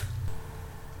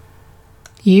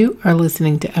You are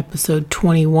listening to episode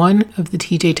 21 of the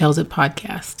TJ Tells It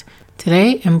podcast.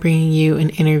 Today, I'm bringing you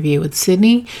an interview with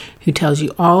Sydney, who tells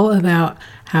you all about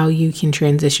how you can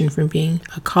transition from being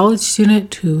a college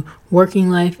student to working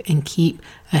life and keep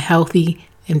a healthy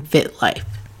and fit life.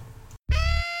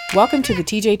 Welcome to the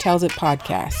TJ Tells It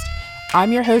podcast.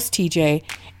 I'm your host, TJ,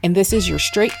 and this is your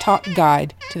straight talk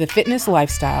guide to the fitness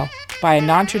lifestyle by a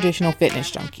non-traditional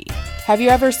fitness junkie. Have you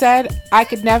ever said, I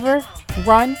could never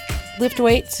run, lift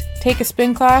weights, take a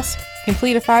spin class,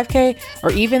 complete a 5K,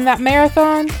 or even that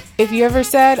marathon? If you ever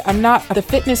said, I'm not the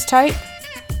fitness type,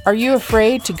 are you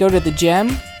afraid to go to the gym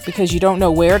because you don't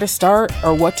know where to start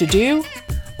or what to do?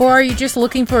 Or are you just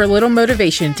looking for a little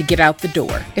motivation to get out the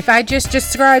door? If I just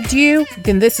described you,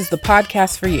 then this is the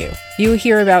podcast for you. You will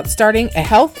hear about starting a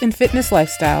health and fitness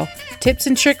lifestyle, tips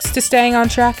and tricks to staying on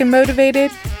track and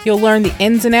motivated. You'll learn the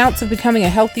ins and outs of becoming a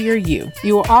healthier you.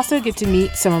 You will also get to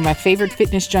meet some of my favorite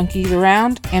fitness junkies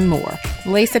around and more.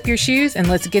 Lace up your shoes and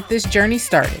let's get this journey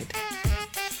started.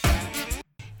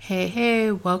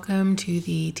 Hey, welcome to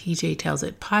the TJ Tells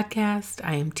It podcast.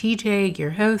 I am TJ,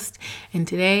 your host, and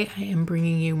today I am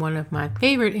bringing you one of my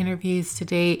favorite interviews to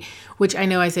date, which I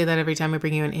know I say that every time I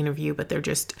bring you an interview, but they're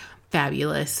just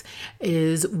fabulous,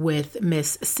 is with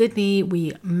Miss Sydney.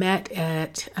 We met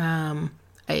at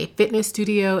a fitness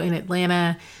studio in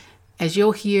Atlanta. As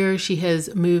you'll hear, she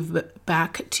has moved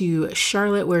back to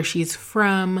Charlotte, where she's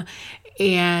from,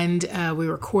 and we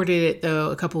recorded it, though,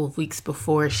 a couple of weeks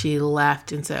before she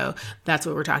left, and so that's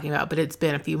what we're talking about. But it's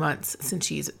been a few months since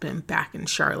she's been back in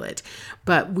Charlotte.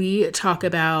 But we talk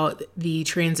about the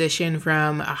transition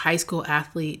from a high school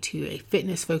athlete to a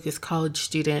fitness-focused college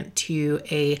student to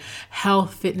a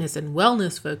health, fitness, and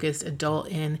wellness-focused adult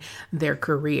in their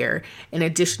career. In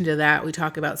addition to that, we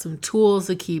talk about some tools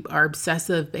to keep our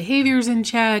obsessive behaviors in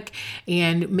check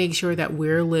and make sure that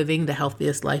we're living the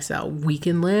healthiest lifestyle we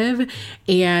can live.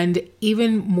 And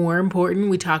even more important,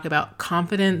 we talk about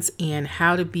confidence and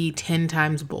how to be 10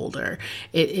 times bolder.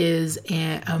 It is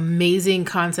an amazing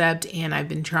concept, and I've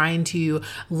been trying to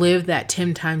live that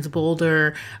 10 times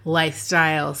bolder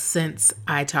lifestyle since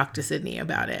I talked to Sydney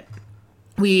about it.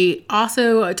 We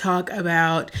also talk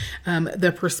about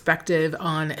the perspective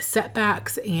on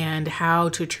setbacks and how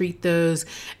to treat those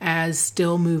as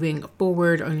still moving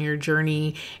forward on your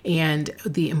journey, and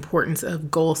the importance of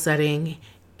goal setting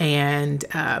and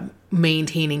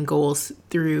maintaining goals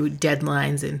through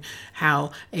deadlines, and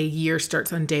how a year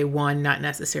starts on day one, not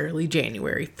necessarily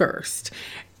January 1st.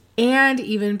 And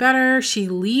even better, she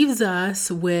leaves us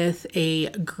with a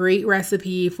great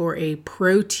recipe for a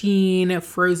protein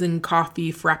frozen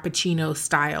coffee frappuccino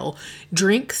style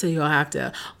drink. So you'll have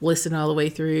to listen all the way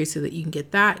through so that you can get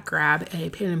that. Grab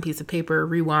a pen and piece of paper,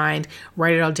 rewind,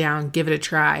 write it all down, give it a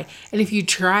try. And if you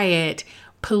try it,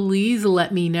 please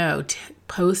let me know.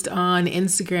 Post on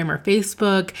Instagram or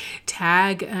Facebook,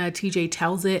 tag TJ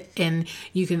Tells It, and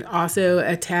you can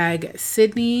also tag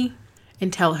Sydney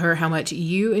and tell her how much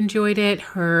you enjoyed it.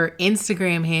 Her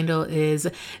Instagram handle is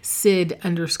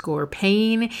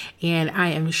Sid_Pain, and I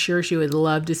am sure she would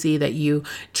love to see that you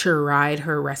tried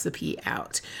her recipe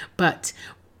out. But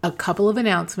a couple of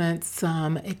announcements,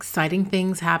 some exciting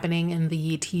things happening in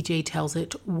the TJ Tells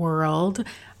It world.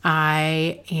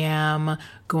 I am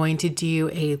going to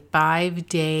do a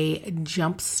 5-day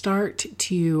jumpstart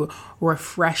to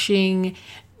refreshing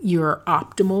your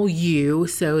optimal you.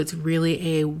 So it's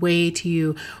really a way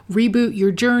to reboot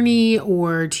your journey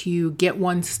or to get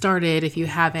one started if you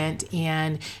haven't.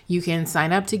 And you can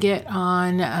sign up to get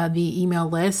on the email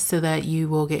list so that you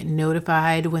will get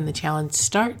notified when the challenge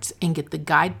starts, and get the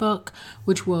guidebook,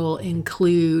 which will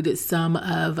include some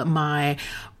of my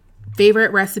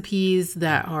favorite recipes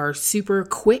that are super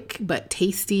quick but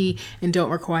tasty and don't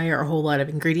require a whole lot of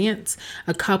ingredients.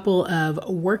 A couple of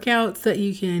workouts that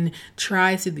you can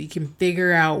try so that you can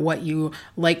figure out what you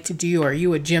like to do. Are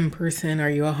you a gym person? Are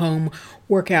you a home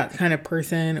workout kind of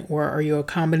person? Or are you a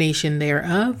combination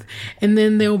thereof? And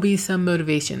then there'll be some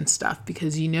motivation stuff,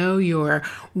 because you know your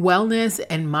wellness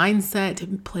and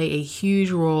mindset play a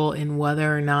huge role in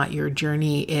whether or not your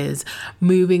journey is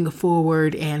moving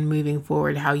forward and moving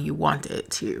forward how you want it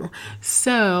to.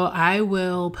 So I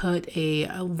will put a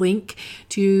link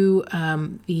to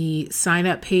the sign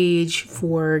up page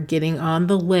for getting on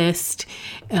the list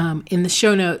in the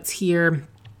show notes here.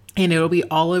 And it'll be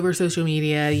all over social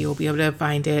media. You'll be able to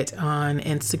find it on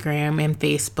Instagram and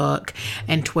Facebook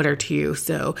and Twitter too.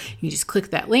 So you just click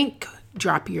that link,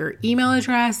 drop your email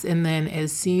address, and then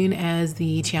as soon as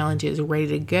the challenge is ready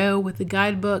to go with the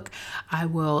guidebook, I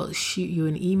will shoot you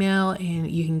an email and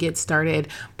you can get started.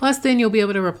 Plus, then you'll be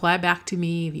able to reply back to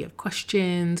me if you have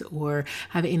questions or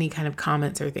have any kind of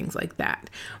comments or things like that.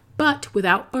 But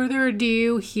without further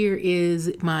ado, here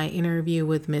is my interview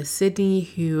with Miss Sydney,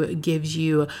 who gives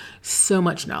you so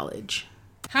much knowledge.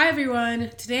 Hi everyone,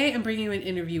 today I'm bringing you an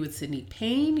interview with Sydney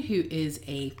Payne, who is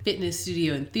a fitness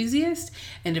studio enthusiast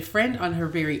and a friend on her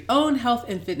very own health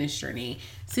and fitness journey.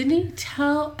 Sydney,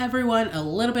 tell everyone a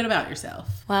little bit about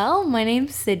yourself. Well, my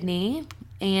name's Sydney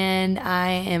and I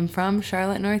am from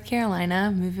Charlotte, North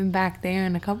Carolina, moving back there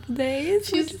in a couple days.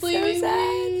 She's leaving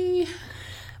me.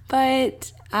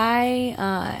 But I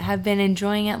have been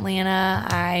enjoying Atlanta.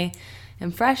 I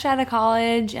am fresh out of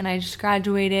college and I just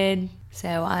graduated.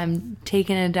 So I'm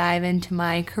taking a dive into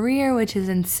my career, which is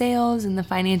in sales in the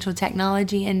financial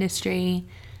technology industry.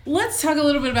 Let's talk a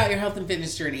little bit about your health and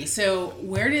fitness journey. So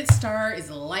where did it start? Is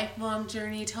it a lifelong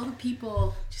journey? Tell the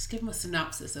people, just give them a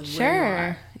synopsis of where you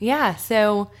are. Yeah.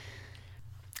 So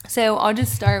I'll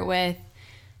just start with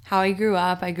how I grew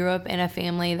up. I grew up in a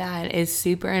family that is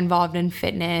super involved in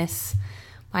fitness.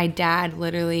 My dad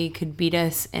literally could beat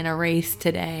us in a race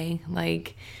today.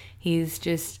 Like, he's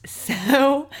just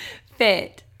so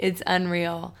fit. It's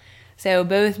unreal. So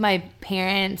both my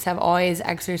parents have always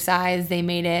exercised. They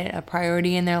made it a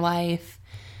priority in their life.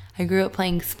 I grew up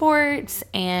playing sports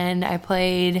and I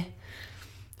played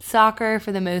soccer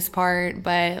for the most part,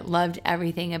 but loved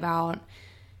everything about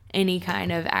any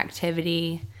kind of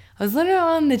activity. I was literally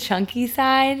on the chunky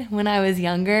side when I was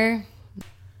younger.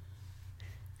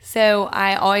 So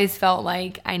I always felt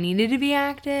like I needed to be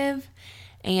active.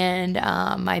 And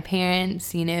my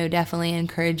parents, definitely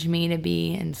encouraged me to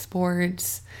be in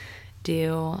sports,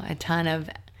 do a ton of,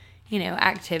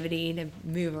 activity to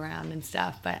move around and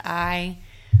stuff. But I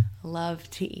love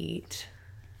to eat,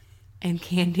 and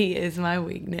candy is my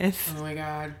weakness. Oh my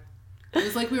God. It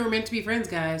was like we were meant to be friends,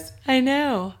 guys. I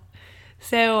know.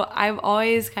 So I've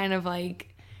always kind of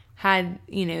had,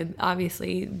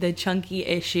 obviously the chunky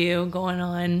issue going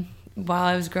on while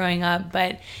I was growing up,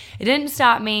 but it didn't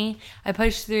stop me. I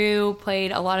pushed through,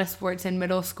 played a lot of sports in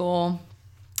middle school,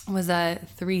 was a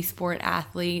 3-sport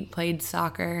athlete, played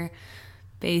soccer,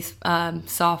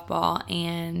 softball,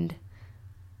 and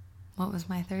what was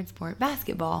my third sport?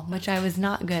 Basketball, which I was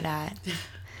not good at.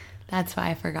 That's why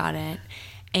I forgot it.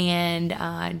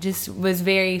 And just was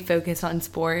very focused on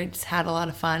sports, had a lot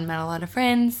of fun, met a lot of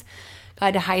friends,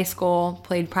 got to high school,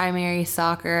 played primary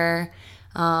soccer.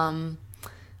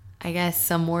 I guess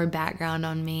some more background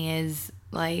on me is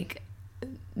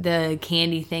the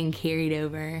candy thing carried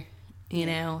over,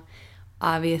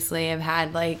 Obviously I've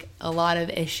had a lot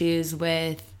of issues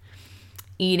with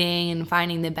eating and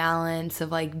finding the balance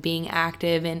of being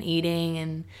active and eating,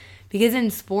 and because in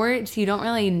sports you don't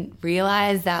really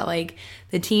realize that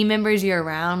the team members you're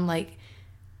around,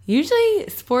 usually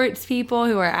sports people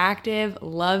who are active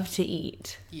love to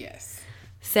eat. Yes.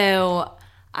 So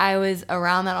I was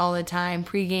around that all the time,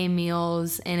 pregame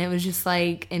meals, and it was just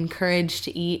encouraged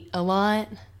to eat a lot.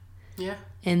 Yeah.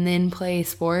 And then play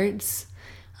sports.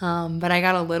 But I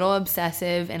got a little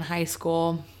obsessive in high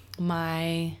school,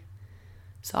 my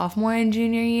sophomore and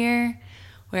junior year,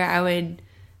 where I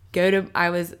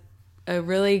was a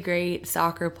really great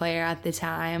soccer player at the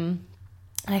time.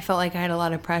 And I felt like I had a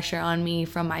lot of pressure on me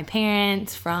from my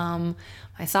parents, from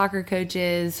my soccer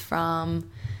coaches, from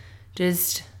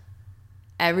just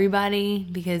everybody,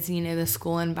 because the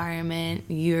school environment,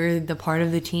 you're the part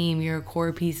of the team, you're a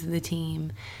core piece of the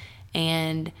team,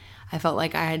 and I felt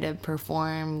like I had to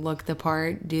perform, look the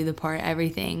part, do the part,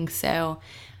 everything. So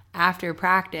after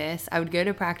practice, I would go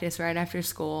to practice right after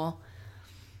school,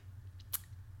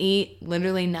 eat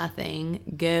literally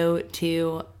nothing, go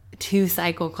to 2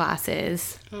 cycle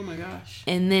classes. Oh my gosh.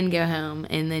 And then go home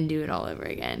and then do it all over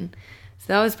again.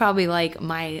 So that was probably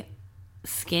my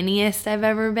skinniest I've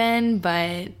ever been,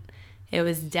 but it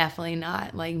was definitely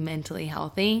not mentally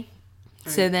healthy.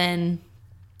 Right. So then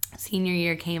senior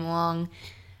year came along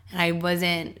and I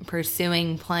wasn't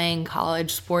pursuing playing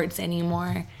college sports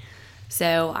anymore.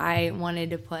 So I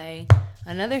wanted to play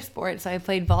another sport, so I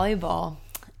played volleyball.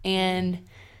 And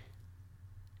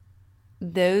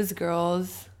those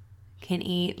girls can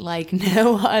eat like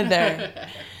no other.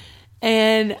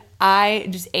 And I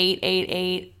just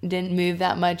ate, didn't move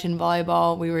that much in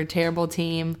volleyball. We were a terrible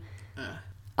team.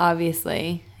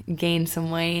 Obviously, gained some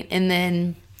weight. And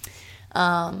then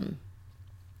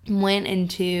went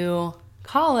into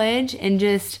college and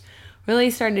just really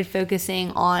started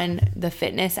focusing on the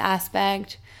fitness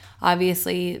aspect.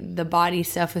 obviously the body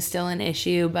stuff was still an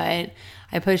issue, but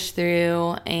I pushed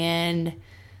through, and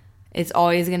it's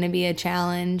always going to be a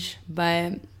challenge,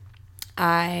 but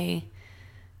I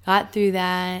got through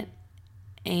that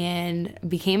and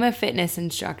became a fitness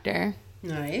instructor.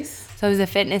 Nice. So I was a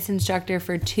fitness instructor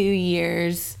for 2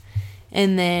 years,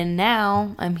 and then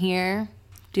now I'm here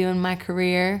doing my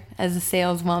career as a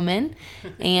saleswoman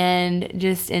and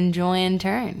just enjoying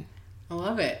turn. I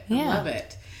love it. Yeah. I love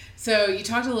it. So you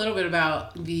talked a little bit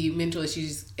about the mental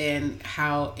issues and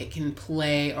how it can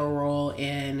play a role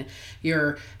in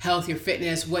your health, your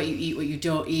fitness, what you eat, what you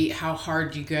don't eat, how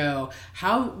hard you go.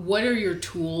 What are your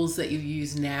tools that you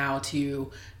use now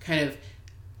to kind of,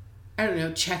 I don't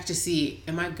know, check to see,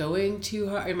 am I going too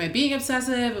hard? Am I being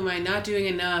obsessive? Am I not doing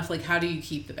enough? Like, how do you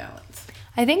keep the balance?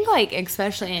 I think, like,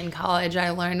 especially in college,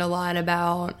 I learned a lot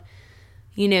about,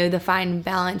 you know, the fine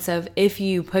balance of if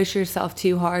you push yourself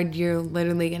too hard, you're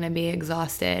literally going to be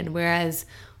exhausted. Whereas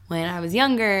when I was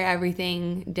younger,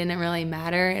 everything didn't really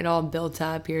matter. It all built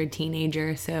up. You're a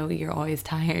teenager, so you're always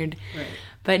tired. Right.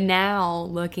 But now,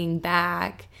 looking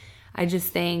back, I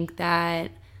just think that,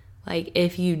 like,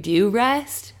 if you do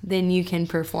rest, then you can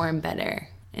perform better.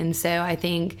 And so I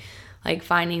think, like,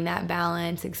 finding that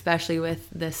balance, especially with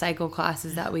the cycle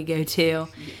classes that we go to, yes,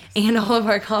 and all of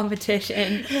our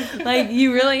competition, like,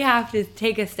 you really have to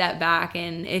take a step back.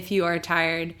 And if you are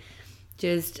tired,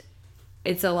 just,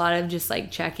 it's a lot of just, like,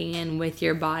 checking in with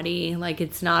your body. Like,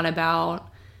 it's not about,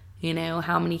 you know,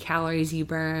 how many calories you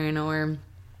burn, or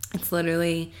it's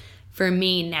literally, for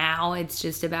me now, it's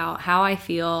just about how I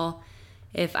feel.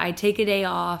 If I take a day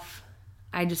off,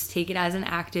 I just take it as an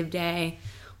active day.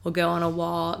 We'll go on a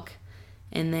walk,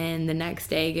 and then the next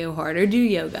day go hard or do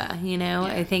yoga, you know?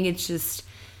 Yeah. I think it's just,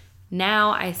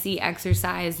 now I see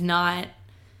exercise not...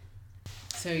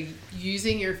 So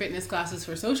using your fitness classes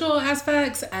for social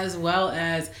aspects, as well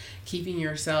as keeping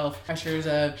yourself pressures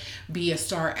of be a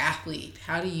star athlete.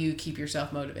 How do you keep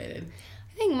yourself motivated?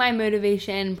 I think my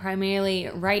motivation primarily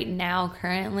right now,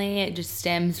 currently, it just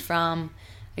stems from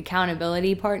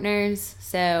accountability partners.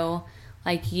 So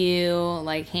like you,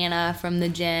 like Hannah from the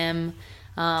gym,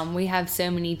 we have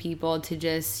so many people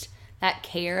that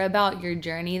care about your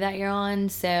journey that you're on.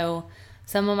 So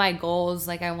some of my goals,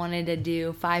 like I wanted to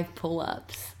do 5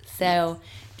 pull-ups. So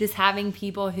just having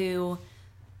people who,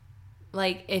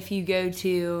 like, if you go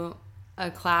to a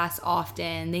class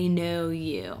often, they know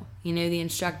you. You know, the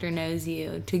instructor knows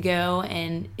you. To go,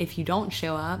 and if you don't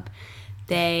show up,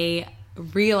 they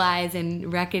realize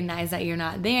and recognize that you're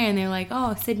not there, and they're like,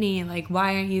 oh, Sydney, like,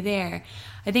 why aren't you there?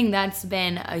 I think that's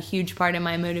been a huge part of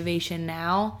my motivation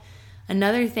now.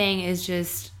 Another thing is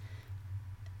just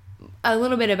a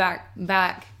little bit about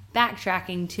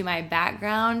backtracking to my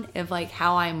background of, like,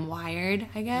 how I'm wired,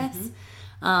 I guess.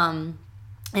 Mm-hmm.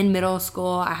 In middle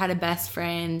school, I had a best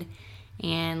friend,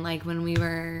 and, like, when we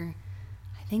were,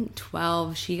 I think,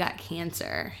 12, she got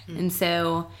cancer. Mm-hmm. And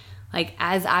so, like,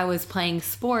 as I was playing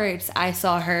sports, I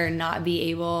saw her not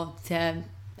be able to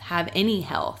have any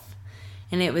health.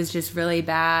 And it was just really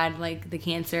bad. Like, the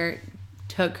cancer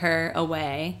took her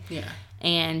away. Yeah.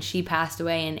 And she passed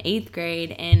away in 8th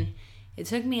grade. And it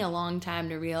took me a long time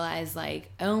to realize,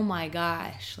 like, oh my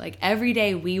gosh, like, every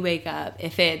day we wake up,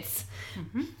 if it's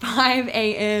 5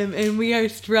 a.m. and we are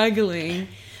struggling,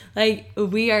 like,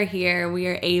 we are here, we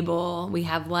are able, we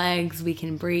have legs, we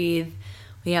can breathe.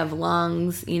 We have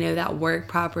lungs, you know, that work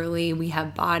properly. We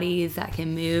have bodies that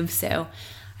can move. So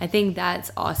I think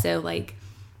that's also, like,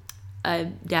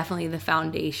 definitely the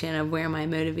foundation of where my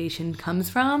motivation comes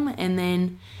from. And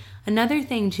then another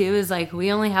thing, too, is, like,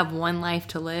 we only have one life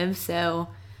to live. So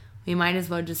we might as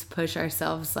well just push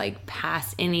ourselves, like,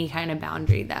 past any kind of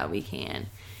boundary that we can.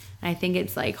 And I think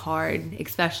it's, like, hard,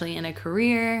 especially in a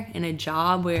career, in a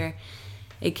job where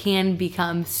it can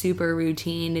become super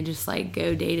routine to just, like,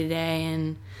 go day to day,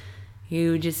 and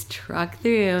you just truck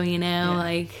through, you know,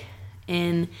 like,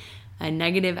 in a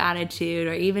negative attitude,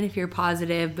 or even if you're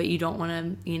positive, but you don't want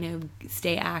to, you know,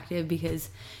 stay active because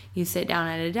you sit down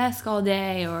at a desk all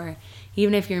day, or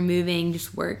even if you're moving,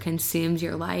 just work consumes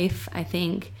your life. I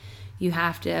think you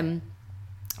have to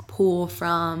pull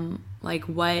from, like,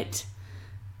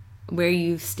 where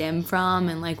you stem from,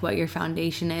 and, like, what your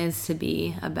foundation is to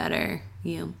be a better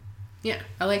you. Yeah,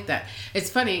 I like that. It's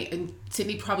funny, and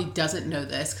Sydney probably doesn't know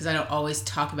this because I don't always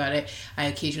talk about it. I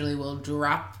occasionally will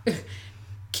drop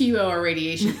chemo or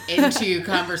radiation into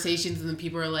conversations, and then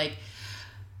people are like,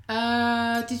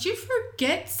 did you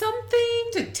forget something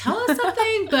to tell us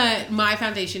something? But my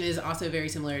foundation is also very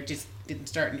similar. It just didn't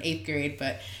start in 8th grade,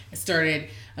 but it started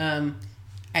I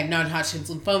have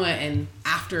non-Hodgkin's lymphoma, and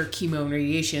after chemo and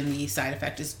radiation, the side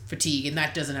effect is fatigue, and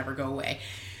that doesn't ever go away.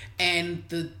 And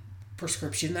the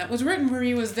prescription that was written for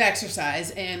me was the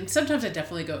exercise. And sometimes I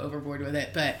definitely go overboard with it,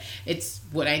 but it's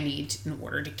what I need in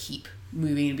order to keep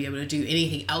moving and be able to do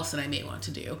anything else that I may want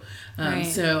to do. Right.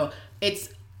 So it's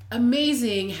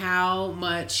amazing how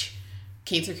much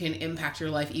cancer can impact your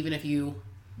life, even if you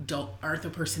aren't the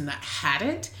person that had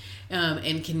it,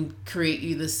 and can create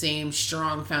you the same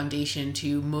strong foundation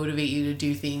to motivate you to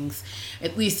do things,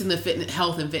 at least in the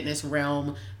health and fitness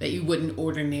realm, that you wouldn't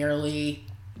ordinarily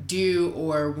do.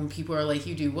 Or when people are like,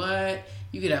 you do what?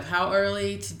 You get up how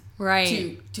early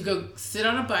to go sit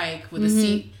on a bike with a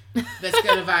seat that's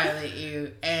going to violate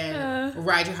you and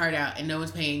ride your heart out, and no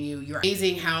one's paying you. You're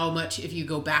amazing how much, if you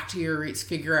go back to your roots,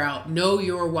 figure out, know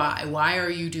your why. Why are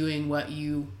you doing what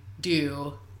you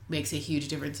do? Makes a huge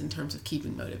difference in terms of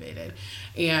keeping motivated.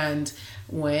 And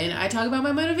when I talk about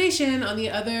my motivation on the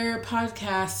other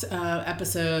podcast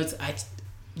episodes,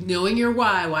 knowing your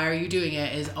why are you doing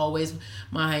it, is always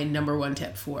my number one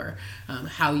tip for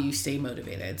how you stay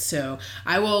motivated. So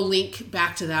I will link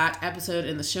back to that episode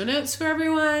in the show notes for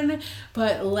everyone.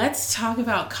 But let's talk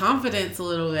about confidence a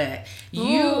little bit.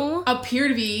 You appear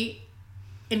to be,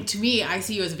 and to me, I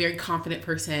see you as a very confident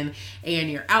person,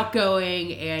 and you're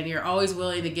outgoing, and you're always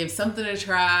willing to give something a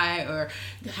try, or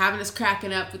having us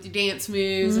cracking up with your dance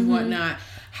moves and whatnot.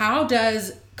 How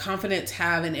does confidence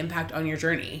have an impact on your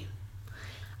journey?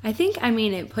 I think,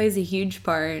 it plays a huge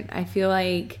part. I feel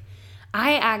like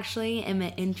I actually am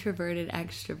an introverted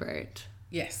extrovert.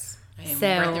 Yes, I am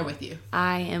right there with you.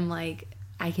 I am like,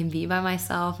 I can be by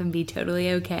myself and be totally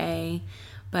okay.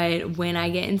 But when I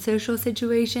get in social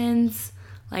situations,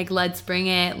 like, let's bring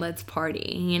it, let's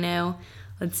party,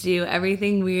 let's do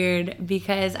everything weird,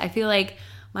 because I feel like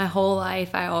my whole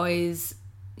life I always,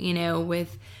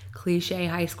 with cliche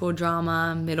high school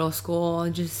drama, middle school,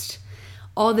 just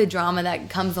all the drama that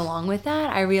comes along with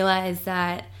that, I realized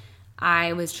that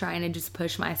I was trying to just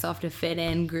push myself to fit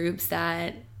in groups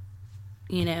that,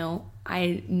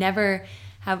 I've never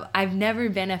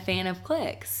been a fan of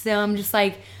cliques. So I'm just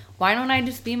like, why don't I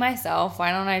just be myself?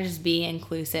 Why don't I just be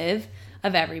inclusive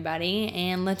of everybody,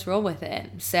 and let's roll with it?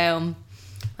 So,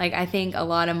 like, I think a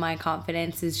lot of my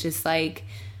confidence is just like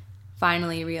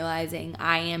finally realizing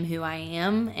I am who I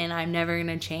am, and I'm never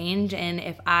going to change. And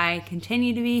if I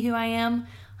continue to be who I am,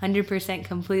 100%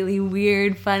 completely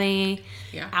weird, funny,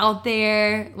 out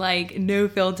there, like no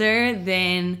filter,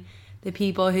 then the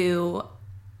people who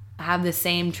have the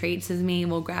same traits as me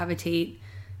will gravitate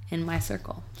in my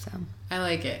circle. So I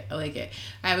like it.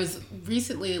 I was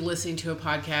recently listening to a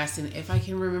podcast, and if I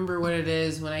can remember what it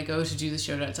is when I go to do the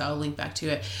show notes, I'll link back to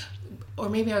it. Or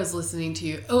maybe I was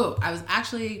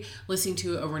actually listening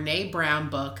to a Brené Brown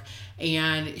book,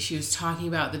 and she was talking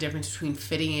about the difference between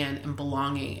fitting in and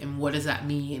belonging, and what does that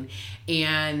mean.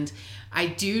 And I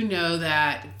do know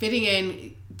that fitting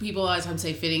in, people a lot of times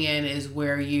say fitting in is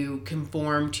where you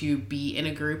conform to be in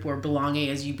a group, where belonging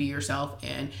is you be yourself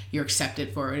and you're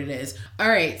accepted for what it is. All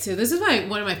right, so this is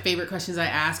one of my favorite questions I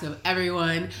ask of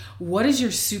everyone. What is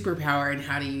your superpower, and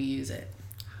how do you use it?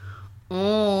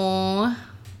 Oh,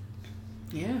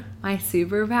 yeah. My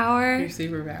superpower? Your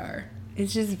superpower.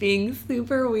 It's just being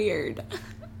super weird.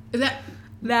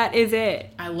 That is it.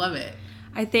 I love it.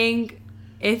 I think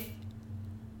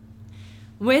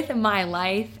with my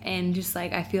life, and just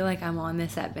like, I feel like I'm on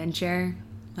this adventure,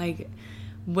 like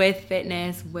with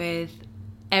fitness, with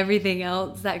everything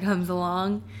else that comes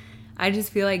along. I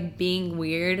just feel like being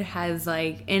weird has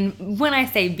like, and when I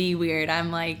say be weird, I'm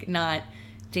like not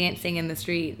dancing in the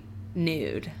street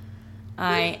nude.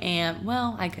 I am,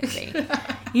 well, I could be.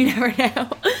 You never know.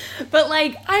 But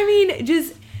like, I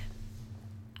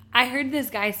heard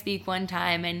this guy speak one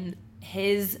time, and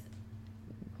his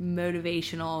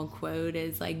motivational quote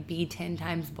is like, be 10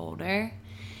 times bolder.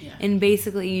 Yeah. And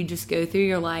basically you just go through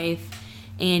your life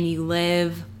and you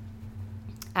live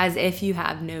as if you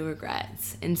have no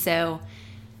regrets. And so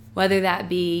whether that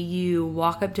be you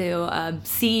walk up to a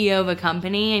CEO of a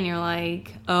company and you're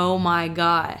like, oh my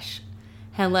gosh,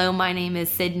 hello, my name is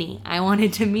Sydney. I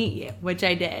wanted to meet you, which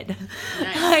I did.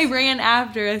 Nice. I ran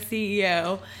after a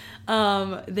CEO,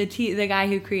 the guy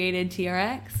who created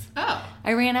TRX. Oh.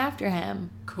 I ran after him.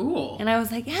 Cool. And I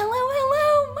was like,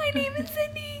 hello, my name is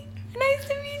Sydney. Nice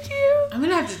to meet you. I'm going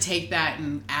to have to take that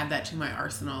and add that to my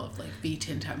arsenal of like, be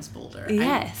 10 times bolder.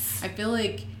 Yes. I feel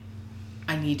like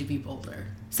I need to be bolder.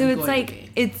 So it's like,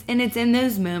 it's in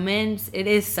those moments, it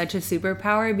is such a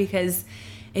superpower, because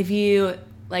if you,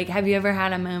 like, have you ever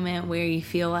had a moment where you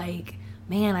feel like,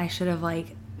 man, I should have like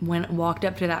walked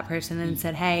up to that person and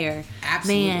said, hey, or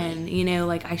absolutely, man,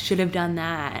 like I should have done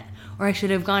that, or I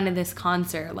should have gone to this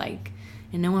concert, like,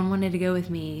 and no one wanted to go with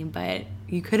me, but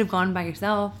you could have gone by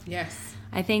yourself. Yes.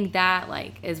 I think that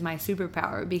like is my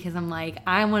superpower, because I'm like,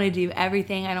 I want to do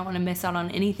everything. I don't want to miss out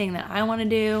on anything that I want to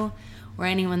do or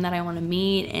anyone that I want to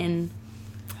meet, and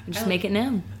just make it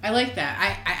known. I like that.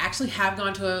 I actually have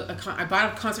gone to I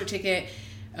bought a concert ticket,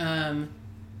 and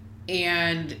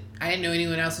I didn't know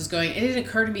anyone else was going. It didn't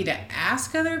occur to me to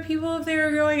ask other people if they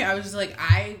were going. I was just like,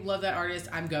 I love that artist.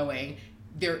 I'm going.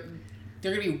 They're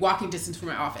going to be walking distance from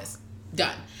my office.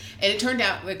 Done. And it turned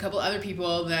out a couple other people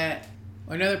or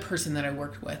another person that I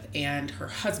worked with and her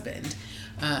husband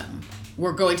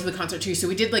were going to the concert too. So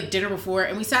we did like dinner before,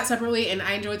 and we sat separately, and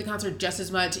I enjoyed the concert just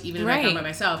as much, even if I come by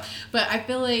myself. But I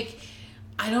feel like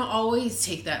I don't always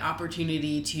take that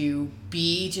opportunity to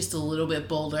be just a little bit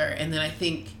bolder. And then I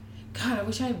think, God, I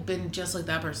wish I had been just like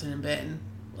that person and been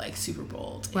like super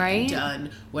bold and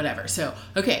done whatever. So,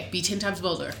 okay, be 10 times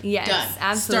bolder. Yes, done.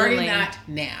 absolutely. Starting that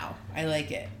now. I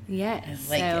like it. Yes. I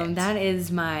like it. That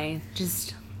is my,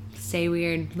 just stay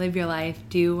weird, live your life,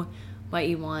 do what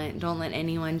you want. Don't let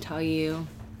anyone tell you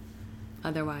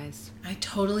otherwise. I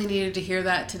totally needed to hear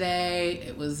that today.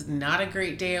 It was not a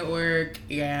great day at work,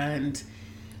 and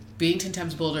being 10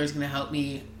 times bolder is going to help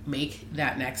me make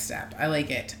that next step. I like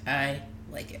it. I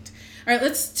like it. All right,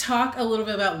 let's talk a little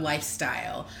bit about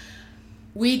lifestyle.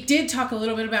 We did talk a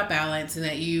little bit about balance, and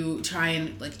that you try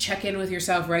and like check in with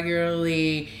yourself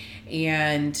regularly.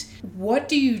 And what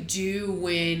do you do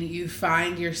when you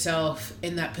find yourself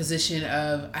in that position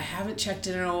of, I haven't checked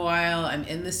in a while, I'm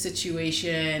in this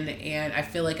situation, and I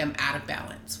feel like I'm out of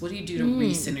balance? What do you do to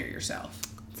recenter yourself?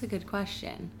 That's a good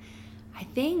question. I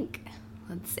think,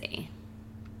 let's see.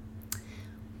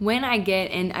 When I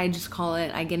get in, I just call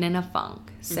it, I get in a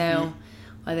funk. So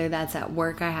whether that's at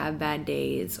work, I have bad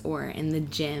days, or in the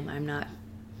gym, I'm not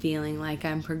feeling like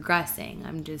I'm progressing.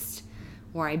 I'm just,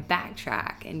 or I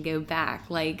backtrack and go back.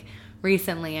 Like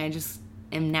recently, I just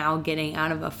am now getting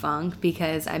out of a funk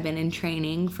because I've been in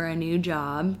training for a new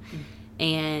job,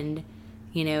 and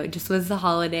you know, it just was the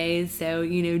holidays. So,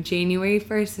 you know, January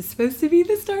 1st is supposed to be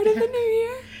the start of the new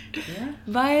year. Yeah.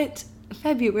 But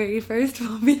February 1st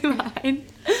will be mine.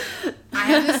 I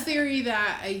have this theory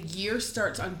that a year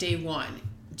starts on day one.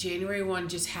 January 1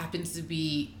 just happens to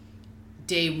be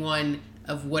day one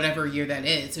of whatever year that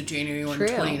is. So January 1,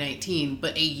 2019.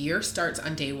 But a year starts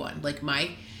on day one. Like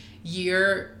my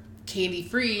year Candy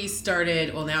Free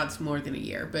started, well, now it's more than a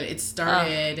year, but it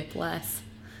started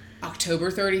October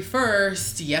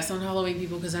 31st. Yes, on Halloween,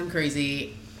 people, because I'm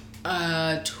crazy.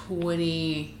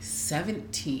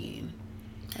 2017.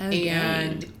 Okay.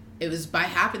 And it was by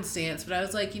happenstance, but I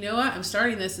was like, you know what? I'm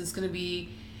starting this. It's going to be...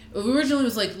 Originally it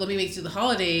was like, let me make it through the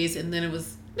holidays. And then it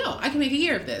was, no, I can make a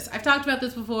year of this. I've talked about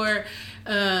this before.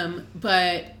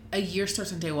 But a year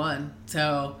starts on day one.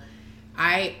 So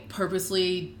I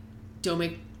purposely don't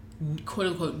make quote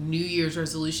unquote New Year's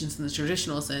resolutions in the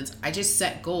traditional sense. I just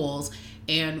set goals.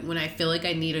 And when I feel like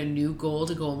I need a new goal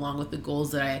to go along with the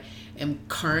goals that I am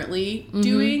currently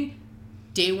doing,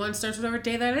 day one starts whatever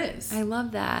day that is. I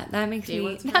love that. That makes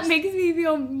me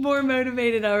feel more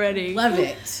motivated already. Love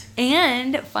it.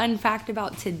 And fun fact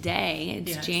about today,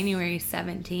 it's January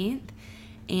 17th,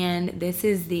 and this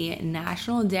is the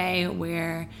national day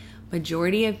where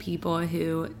majority of people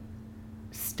who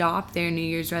stop their New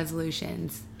Year's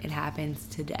resolutions, it happens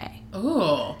today.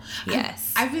 Oh.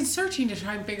 Yes. I've been searching to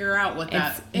try and figure out what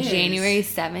that is. January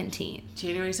 17th.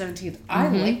 January 17th. I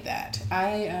like that.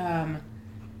 I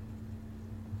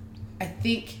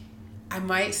think I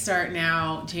might start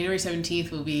now. January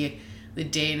 17th will be the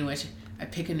day in which I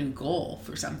pick a new goal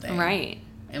for something. Right.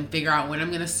 And figure out when I'm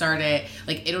going to start it.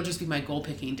 Like, it'll just be my goal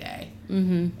picking day.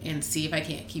 And see if I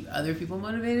can't keep other people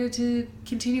motivated to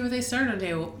continue what they started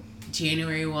on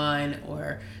January 1,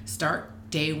 or start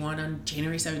day one on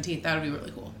January 17th. That would be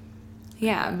really cool.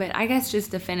 Yeah, but I guess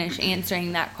just to finish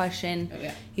answering that question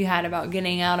you had about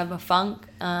getting out of a funk,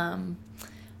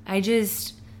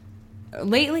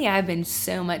 lately I've been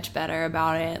so much better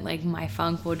about it. Like my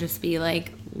funk will just be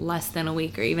like less than a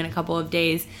week or even a couple of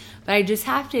days. But I just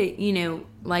have to, you know,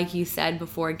 like you said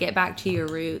before, get back to your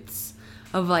roots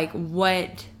of like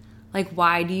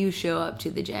why do you show up to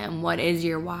the gym? What is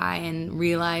your why? And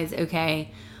realize,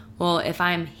 okay, well, if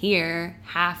I'm here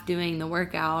half doing the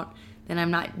workout, then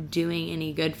I'm not doing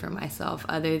any good for myself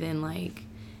other than like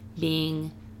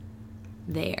being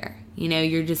there. You know,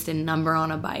 you're just a number on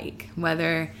a bike.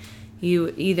 Whether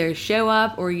you either show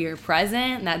up or you're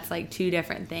present, that's like two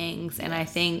different things. And I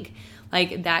think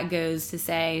like that goes to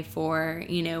say for,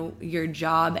 you know, your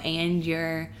job and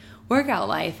your workout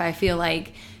life. I feel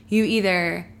like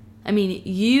you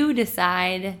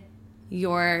decide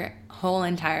your whole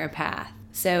entire path.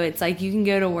 So it's like you can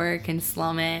go to work and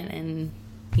slum it and,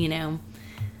 you know,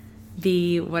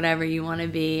 be whatever you want to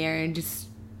be, or just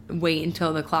wait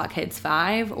until the clock hits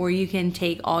 5, or you can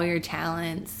take all your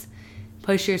talents,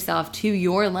 push yourself to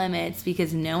your limits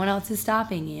because no one else is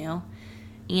stopping you,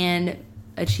 and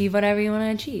achieve whatever you want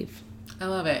to achieve. I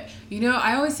love it. You know,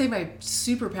 I always say my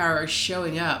superpower is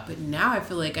showing up, but now I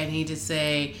feel like I need to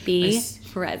say be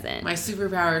present. My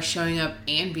superpower is showing up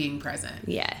and being present.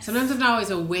 Yes. Sometimes I'm not always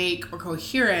awake or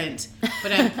coherent,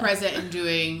 but I'm present and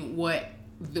doing what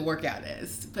the workout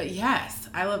is. But yes,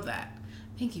 I love that.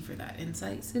 Thank you for that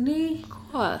insight, Sydney. Of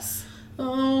course.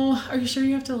 Oh, are you sure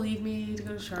you have to leave me to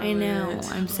go to Charlotte? I know.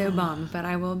 I'm so bummed, but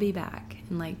I will be back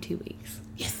in like 2 weeks.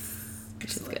 Yes.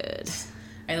 Which is good.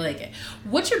 I like it.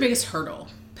 What's your biggest hurdle?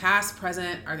 Past,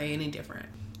 present, are they any different?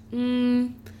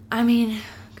 I mean,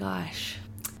 gosh.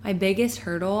 My biggest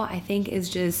hurdle, I think, is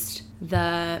just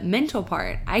the mental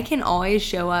part. I can always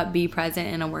show up, be present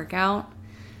in a workout,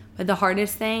 but the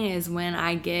hardest thing is when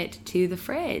I get to the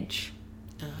fridge.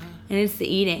 And it's the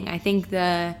eating. I think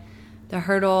the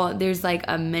hurdle, there's like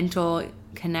a mental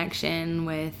connection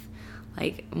with,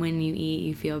 like, when you eat,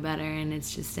 you feel better, and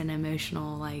it's just an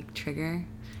emotional, like, trigger.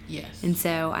 Yes. And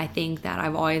so I think that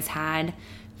I've always had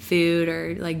food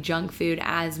or like junk food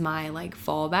as my like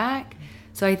fallback.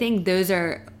 So I think those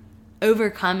are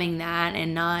overcoming that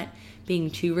and not being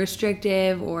too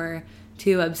restrictive or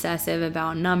too obsessive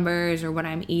about numbers or what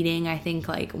I'm eating. I think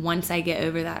like once I get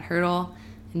over that hurdle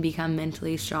and become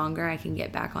mentally stronger, I can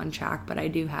get back on track. But I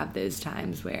do have those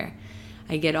times where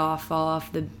I fall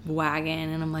off the wagon,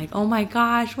 and I'm like, oh my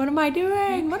gosh, what am I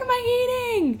doing? What am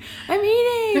I eating? I'm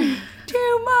eating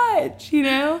too much, you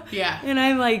know? Yeah. And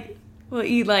I'm like, will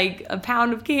eat like a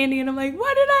pound of candy, and I'm like,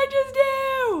 what did I just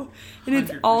do? And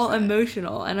it's 100%. all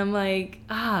emotional, and I'm like,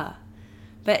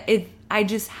 but I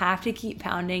just have to keep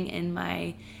pounding in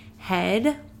my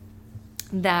head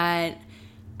that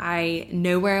I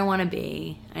know where I want to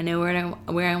be. I know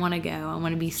where I want to go. I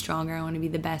want to be stronger. I want to be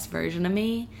the best version of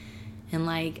me. And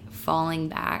like falling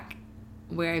back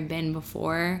where I've been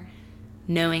before,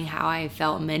 knowing how I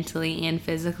felt mentally and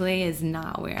physically is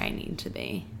not where I need to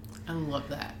be. I love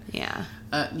that. Yeah.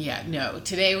 No.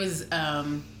 Today was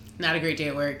not a great day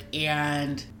at work,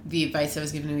 and the advice that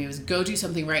was given to me was go do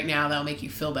something right now that'll make you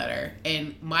feel better.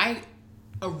 And my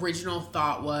original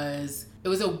thought was, it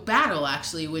was a battle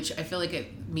actually, which I feel like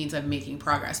it means I'm making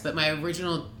progress. But my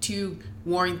original 2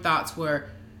 warring thoughts were,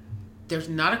 there's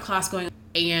not a class going on,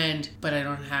 but I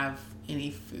don't have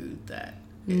any food that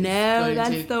is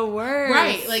that's the worst.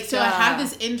 Right. Like, so I have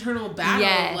this internal battle.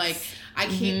 Yes. Like,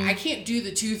 I can't do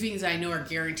the 2 things I know are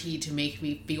guaranteed to make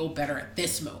me feel better at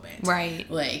this moment. Right.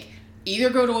 Like, either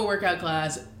go to a workout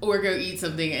class or go eat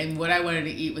something. And what I wanted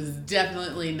to eat was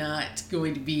definitely not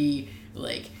going to be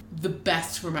like the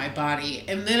best for my body.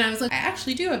 And then I was like, I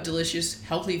actually do have delicious,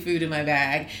 healthy food in my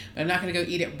bag, but I'm not going to go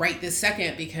eat it right this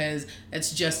second because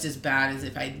it's just as bad as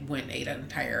if I went and ate an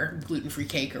entire gluten-free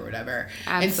cake or whatever.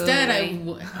 Absolutely.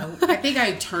 Instead, I think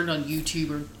I turned on YouTube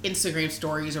or Instagram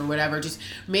stories or whatever, just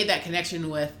made that connection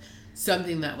with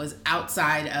something that was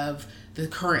outside of the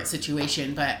current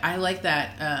situation. But I like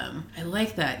that. I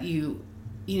like that you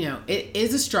know, it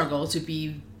is a struggle to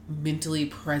be mentally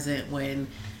present when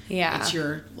it's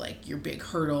your big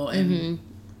hurdle, and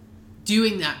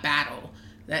doing that battle.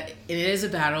 That it is a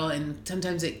battle, and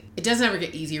sometimes it doesn't ever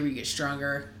get easier. We get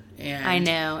stronger, and I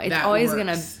know it's always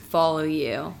gonna follow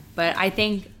you. But I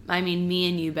think, I mean, me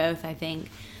and you both, I think,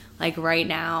 like right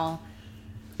now,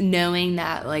 knowing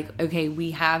that like, okay,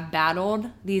 we have battled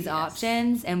these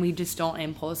options and we just don't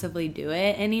impulsively do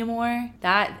it anymore.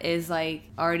 That is like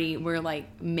already, we're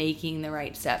like making the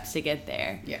right steps to get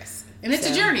there. Yes. And it's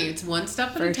a journey. It's one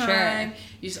step at a time. Sure.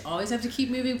 You just always have to keep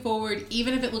moving forward,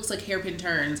 even if it looks like hairpin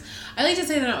turns. I like to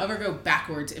say that I don't ever go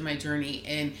backwards in my journey.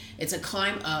 And it's a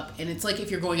climb up. And it's like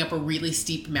if you're going up a really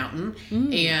steep mountain.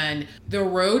 And the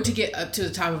road to get up to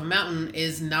the top of a mountain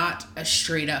is not a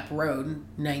straight up road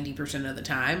 90% of the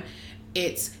time.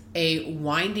 It's a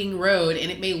winding road. And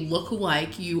it may look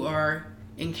like you are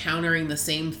encountering the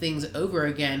same things over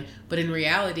again, but in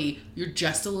reality, you're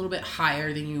just a little bit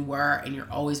higher than you were, and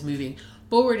you're always moving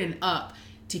forward and up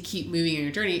to keep moving in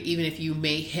your journey. Even if you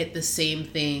may hit the same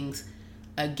things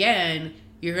again,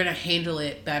 you're going to handle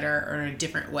it better or in a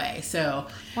different way. So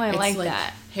I like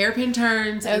that. Hairpin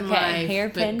turns in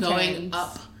life, but going turns.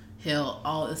 uphill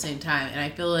all at the same time. And I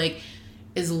feel like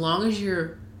as long as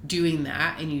you're doing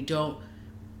that and you don't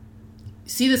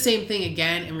see the same thing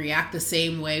again and react the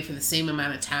same way for the same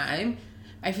amount of time,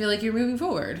 I feel like you're moving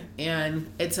forward.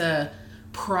 And it's a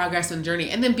progress and journey.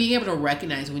 And then being able to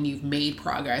recognize when you've made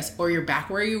progress or you're back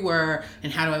where you were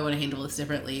and how do I want to handle this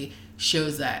differently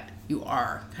shows that you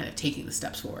are kind of taking the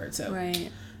steps forward. So right.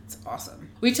 It's awesome.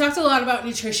 We talked a lot about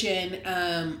nutrition.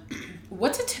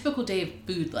 What's a typical day of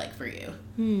food like for you?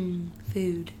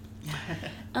 Food.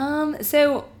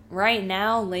 So right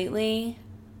now, lately,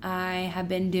 I have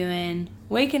been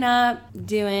waking up,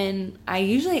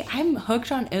 I'm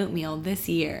hooked on oatmeal this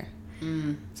year.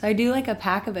 So I do like a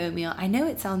pack of oatmeal. I know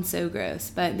it sounds so gross,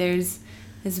 but there's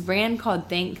this brand called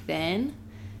Think Thin,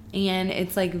 and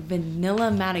it's like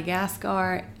vanilla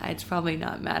Madagascar. It's probably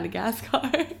not Madagascar,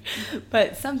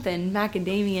 but something,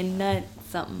 macadamia nut,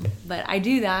 something. But I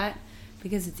do that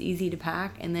because it's easy to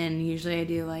pack, and then usually I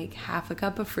do like half a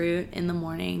cup of fruit in the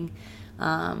morning,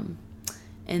 and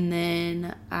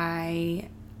then I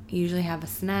usually have a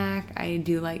snack. I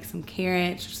do like some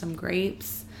carrots or some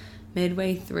grapes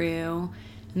midway through,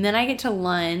 and then I get to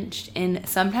lunch, and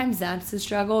sometimes that's the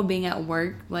struggle being at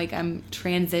work. Like I'm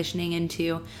transitioning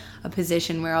into a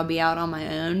position where I'll be out on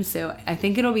my own, so I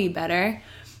think it'll be better.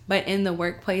 But in the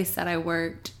workplace that I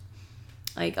worked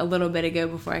like a little bit ago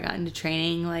before I got into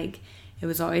training, like it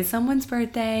was always someone's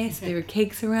birthday, so there were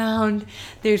cakes around,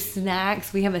 there's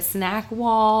snacks, we have a snack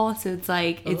wall, so it's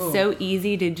like it's so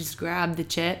easy to just grab the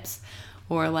chips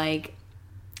or like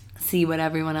see what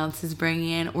everyone else is bringing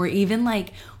in, or even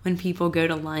like when people go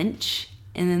to lunch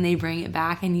and then they bring it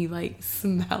back and you like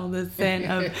smell the scent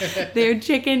of their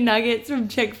chicken nuggets from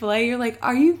Chick-fil-A. You're like,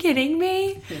 are you kidding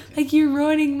me? Like you're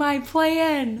ruining my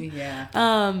plan. Yeah.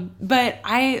 But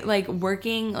I like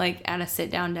working like at a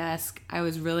sit down desk. I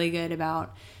was really good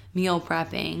about meal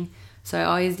prepping. So I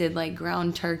always did like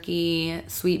ground turkey,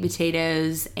 sweet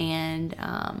potatoes, and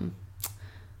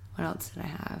what else did I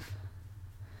have?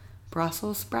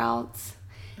 Brussels sprouts.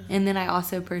 And then I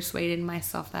also persuaded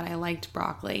myself that I liked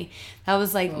broccoli. That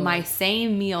was like my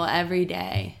same meal every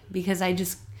day because I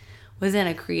just was in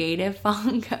a creative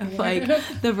funk of like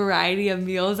the variety of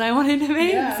meals I wanted to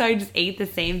make. Yeah. So I just ate the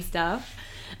same stuff.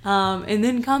 And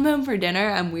then come home for dinner.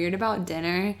 I'm weird about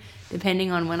dinner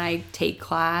depending on when I take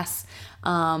class.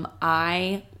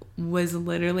 I was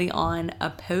literally on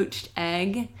a poached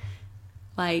egg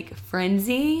like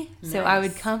frenzy. Nice. So I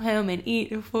would come home and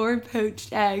eat 4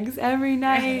 poached eggs every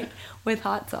night with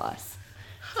hot sauce.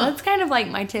 So that's kind of like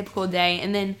my typical day.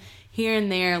 And then here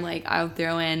and there, like I'll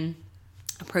throw in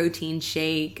a protein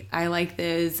shake. I like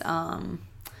those, I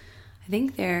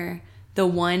think they're the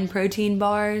One protein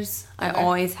bars. Okay. I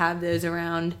always have those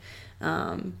around.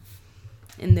 And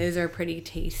those are pretty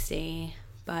tasty.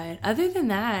 But other than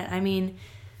that, I mean,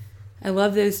 I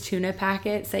love those tuna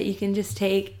packets that you can just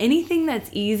take. Anything that's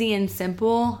easy and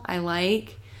simple, I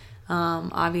like.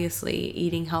 Obviously,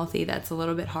 eating healthy, that's a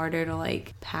little bit harder to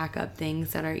like pack up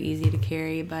things that are easy to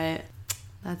carry, but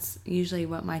that's usually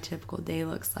what my typical day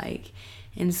looks like.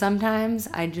 And sometimes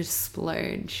I just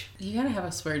splurge. You gotta have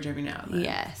a splurge every now and then.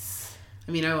 Yes.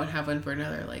 I mean, I won't have one for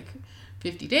another like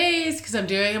 50 days because I'm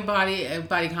doing a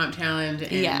body comp challenge.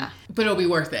 And, but it'll be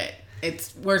worth it.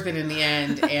 It's worth it in the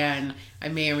end, and I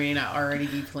may or may not already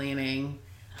be planning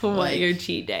what your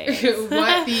cheat day is.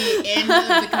 What the end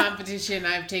of the competition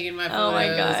I've taken my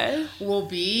photos will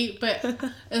be. But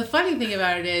the funny thing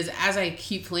about it is, as I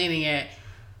keep planning it,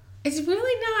 it's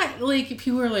really not like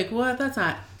people are like, "What? That's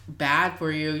not bad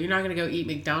for you. You're not going to go eat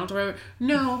McDonald's or whatever."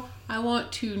 No, I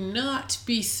want to not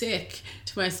be sick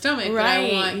to my stomach.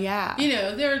 Right? But I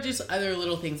want, there are just other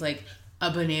little things like. A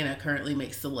banana currently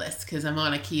makes the list because I'm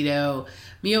on a keto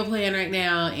meal plan right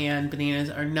now, and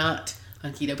bananas are not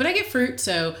on keto. But I get fruit,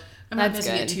 so I'm not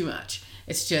missing it too much.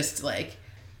 It's just like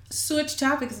switch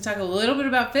topics and talk a little bit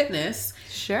about fitness.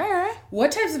 Sure.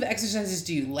 What types of exercises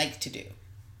do you like to do?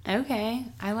 Okay.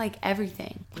 I like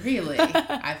everything. Really?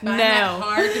 I find that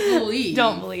hard to believe.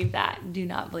 Don't believe that. Do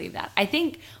not believe that. I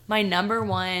think my number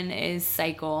one is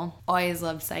cycle. Always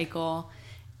loved cycle.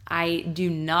 I do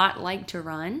not like to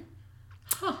run.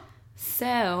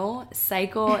 So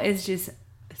cycle is just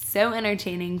so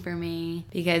entertaining for me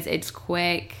because it's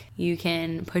quick. You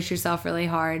can push yourself really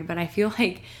hard, but I feel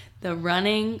like the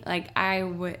running, like I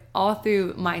would all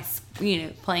through my,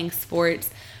 playing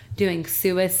sports, doing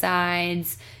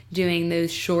suicides, doing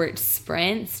those short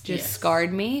sprints just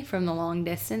scarred me from the long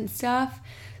distance stuff.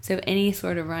 So any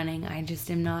sort of running I just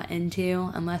am not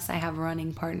into unless I have a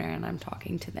running partner and I'm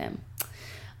talking to them.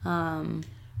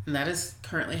 And that is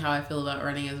currently how I feel about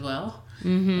running as well.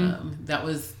 Mm-hmm. That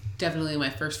was definitely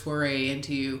my first foray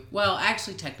into, well,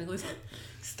 actually technically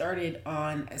started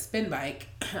on a spin bike,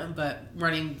 but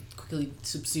running quickly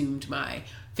subsumed my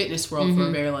fitness world for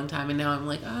a very long time. And now I'm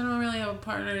like, I don't really have a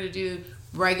partner to do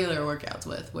regular workouts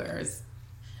with, whereas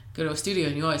go to a studio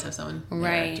and you always have someone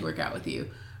there to work out with you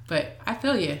But I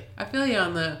feel you. I feel you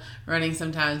on the running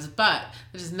sometimes. But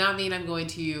that does not mean I'm going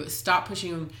to stop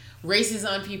pushing races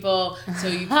on people. So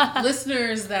you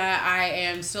listeners that I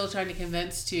am still trying to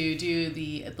convince to do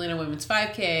the Atlanta Women's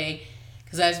 5K,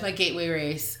 because that is my gateway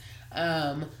race,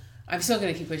 I'm still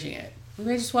going to keep pushing it. We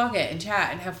may just walk it and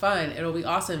chat and have fun. It'll be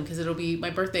awesome because it'll be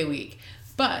my birthday week.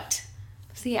 But...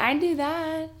 See, I do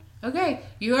that. Okay,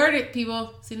 you heard it,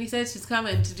 people. Sydney says she's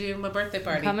coming to do my birthday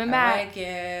party. I'm coming back. I like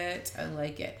it. I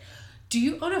like it. Do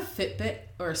you own a Fitbit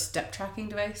or a step tracking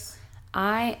device?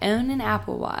 I own an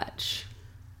Apple Watch.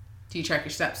 Do you track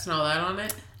your steps and all that on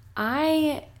it?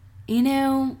 I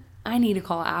need to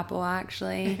call Apple,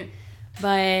 actually.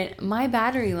 But my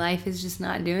battery life is just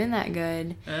not doing that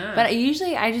good. But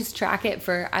I just track it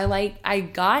I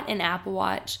got an Apple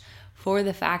Watch for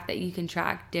the fact that you can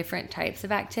track different types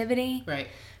of activity. Right.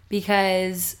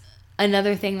 Because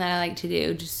another thing that I like to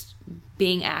do, just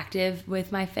being active with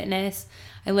my fitness,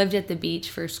 I lived at the beach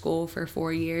for school for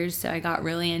 4 years, so I got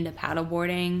really into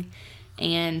paddleboarding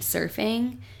and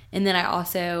surfing. And then I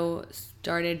also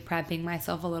started prepping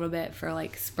myself a little bit for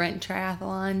like sprint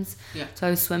triathlons. Yeah. So I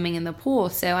was swimming in the pool.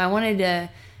 So I wanted to,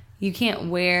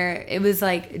 it was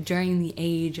like during the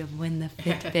age of when the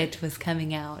Fitbit was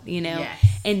coming out,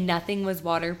 Yes. And nothing was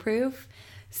waterproof.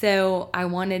 So I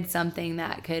wanted something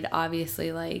that could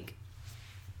obviously like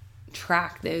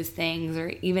track those things,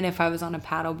 or even if I was on a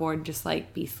paddleboard, just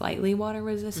like be slightly water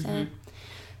resistant. Mm-hmm.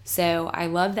 So I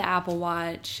love the Apple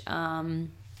Watch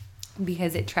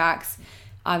because it tracks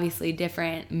obviously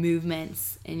different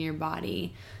movements in your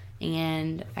body,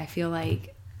 and I feel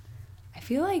like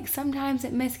sometimes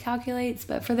it miscalculates,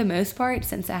 but for the most part,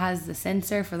 since it has the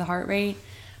sensor for the heart rate,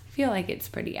 I feel like it's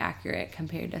pretty accurate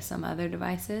compared to some other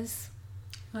devices.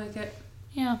 I like it.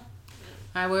 Yeah.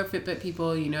 I wear Fitbit,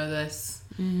 people. You know this.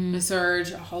 Mm-hmm. The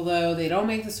Surge, although they don't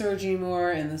make the Surge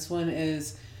anymore, and this one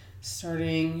is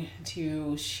starting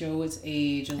to show its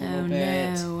age a little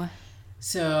bit. No.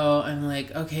 So I'm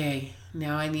like, okay,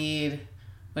 now I need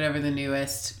whatever the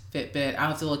newest Fitbit.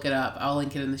 I'll have to look it up. I'll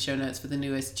link it in the show notes for the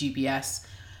newest GPS,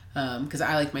 because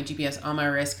I like my GPS on my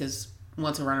wrist, because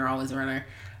once a runner, always a runner.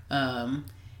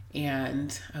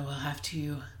 And I will have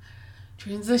to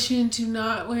transition to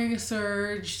not wearing a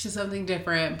Surge, to something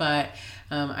different, but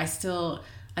I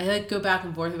like go back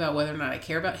and forth about whether or not I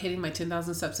care about hitting my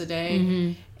 10,000 steps a day.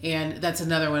 Mm-hmm. And that's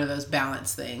another one of those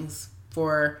balance things.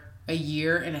 For a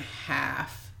year and a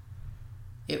half,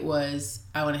 it was,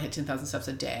 I want to hit 10,000 steps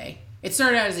a day. It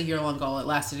started out as a year-long goal. It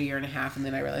lasted a year and a half, and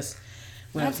then I realized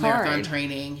when I was marathon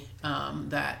training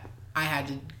that I had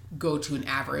to go to an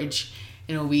average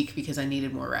in a week because I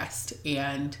needed more rest.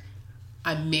 And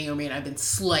I may or may not have been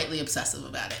slightly obsessive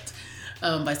about it.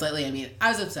 By slightly, I mean, I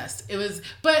was obsessed.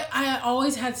 But I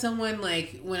always had someone,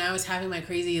 like, when I was having my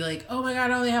crazy, like, oh my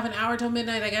God, I only have an hour till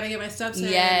midnight, I gotta get my steps in.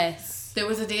 Yes. There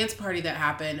was a dance party that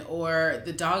happened, or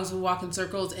the dogs would walk in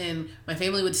circles, and my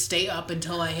family would stay up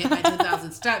until I hit my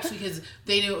 10,000 steps because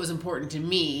they knew it was important to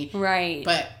me. Right.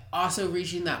 But also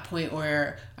reaching that point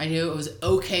where I knew it was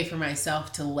okay for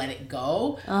myself to let it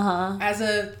go as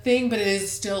a thing, but it is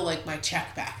still like my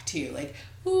check back too. Like,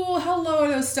 ooh, how low are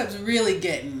those steps really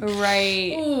getting?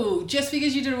 Right. Ooh, just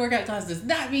because you did a workout class does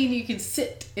not mean you can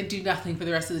sit and do nothing for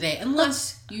the rest of the day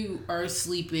unless you are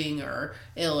sleeping or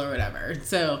ill or whatever.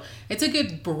 So it's a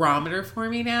good barometer for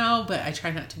me now, but I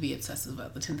try not to be obsessive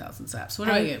about the 10,000 steps. What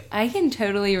about you? I can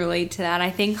totally relate to that.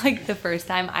 I think like the first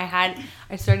time I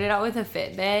started out with a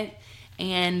Fitbit,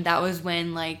 and that was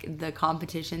when like the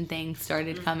competition thing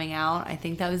started coming out. I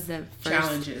think that was the first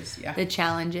challenges, yeah. The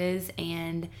challenges,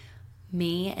 and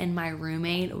me and my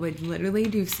roommate would literally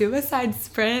do suicide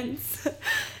sprints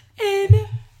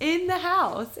in the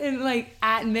house, and like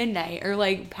at midnight, or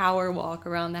like power walk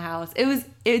around the house.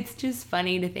 It's just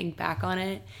funny to think back on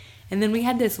it. And then we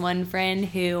had this one friend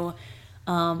who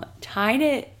tied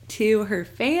it to her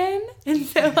fan, and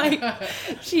so like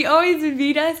she always would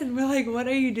beat us, and we're like, what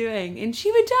are you doing? And she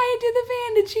would tie it to the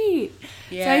fan to cheat.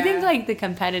 Yeah. So I think like the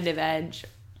competitive edge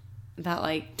that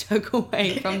like took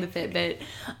away from the Fitbit.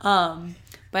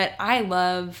 But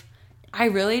I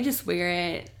really just wear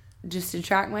it just to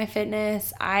track my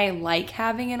fitness. I like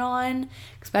having it on,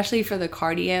 especially for the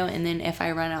cardio, and then if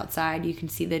I run outside, you can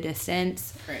see the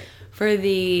distance. Right. For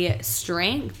the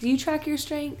strength, do you track your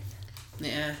strength?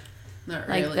 Yeah, not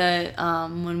really. Like the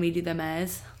when we do the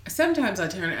mez? Sometimes I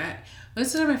turn it.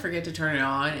 Most of the time I forget to turn it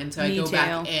on, and so I go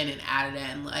back in and add it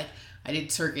in. Like I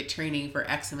did circuit training for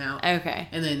X amount. Okay.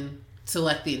 And then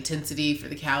select the intensity for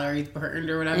the calories burned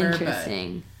or whatever.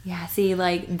 Interesting. Yeah, see,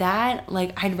 like that,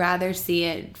 like I'd rather see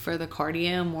it for the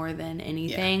cardio more than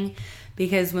anything. Yeah.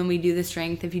 because when we do the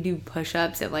strength, if you do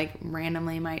push-ups, it like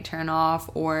randomly might turn off,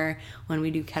 or when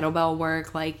we do kettlebell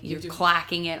work, like you're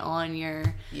clacking it on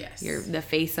the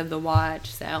face of the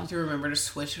watch. So you have to remember to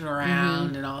switch it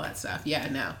around and all that stuff. Yeah,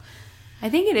 no. I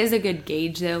think it is a good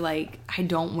gauge though. Like, I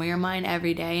don't wear mine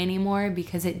every day anymore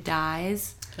because it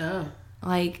dies. Oh.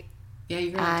 Like, yeah,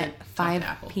 you're at 5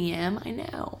 p.m. I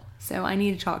know. So I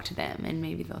need to talk to them, and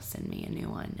maybe they'll send me a new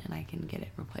one and I can get it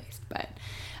replaced. But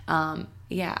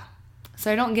yeah.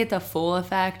 So I don't get the full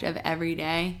effect of every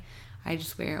day. I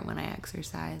just wear it when I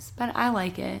exercise. But I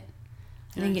like it.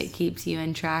 I think it keeps you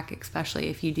in track, especially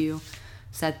if you do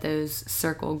set those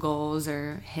circle goals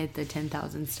or hit the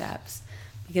 10,000 steps.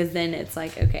 Because then it's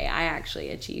like, okay, I actually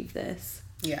achieved this.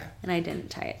 Yeah. And I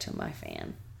didn't tie it to my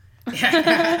fan.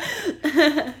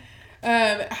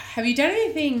 Have you done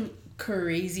anything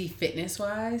crazy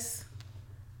fitness-wise?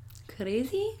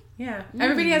 Crazy? Yeah.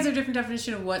 Everybody has a different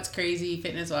definition of what's crazy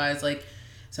fitness-wise. Like,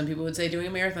 some people would say doing a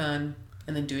marathon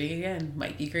and then doing it again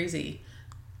might be crazy.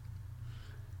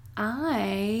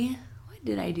 What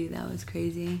did I do that was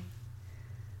crazy?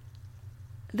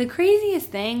 The craziest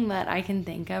thing that I can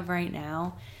think of right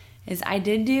now is I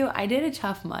did a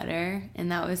Tough Mudder, and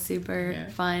that was super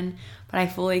fun, but I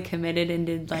fully committed and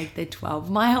did like the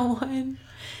 12-mile one.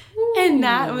 Ooh. And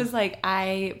that was like,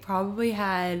 I probably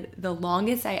had the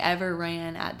longest I ever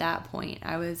ran at that point.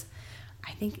 I was,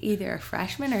 I think, either a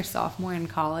freshman or sophomore in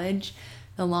college.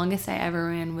 The longest I ever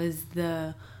ran was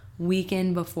the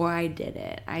weekend before I did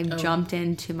it. I jumped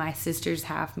into my sister's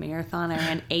half marathon. I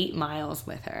ran 8 miles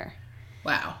with her.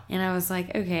 Wow. And I was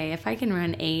like, okay, if I can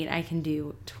run 8, I can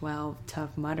do 12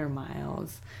 Tough Mudder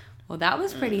miles. Well, that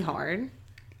was pretty hard.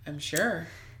 I'm sure.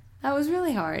 That was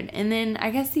really hard. And then I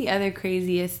guess the other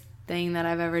craziest thing that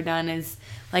I've ever done is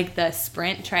like the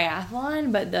sprint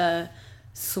triathlon, but the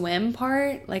swim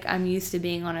part, like I'm used to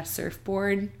being on a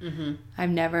surfboard. Mm-hmm. I've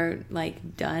never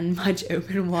like done much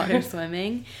open water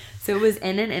swimming. So it was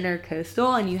in an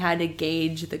intercoastal and you had to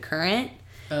gauge the current.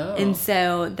 Oh. And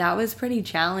so that was pretty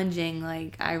challenging.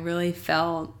 Like, I really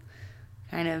felt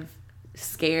kind of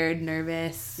scared,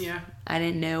 nervous. Yeah. I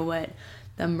didn't know what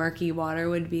the murky water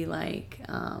would be like.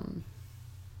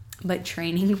 But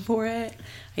training for it,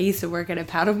 I used to work at a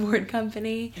paddleboard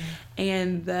company,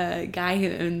 and the guy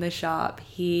who owned the shop,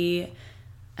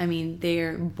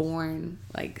 they're born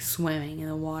like swimming in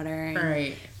the water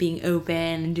and being open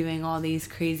and doing all these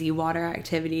crazy water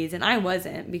activities. And I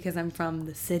wasn't, because I'm from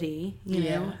the city, you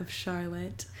know, of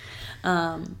Charlotte.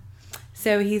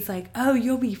 So he's like, oh,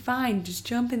 you'll be fine. Just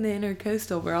jump in the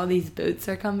intercoastal where all these boats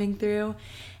are coming through.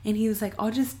 And he was like, I'll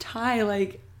just tie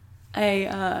like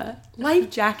a life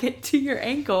jacket to your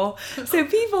ankle so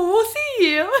people will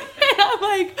see you. And I'm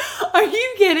like, are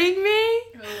you kidding me?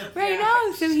 Right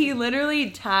now. So he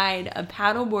literally tied a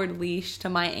paddleboard leash to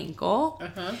my ankle,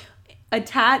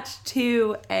 attached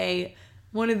to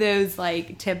one of those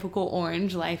like typical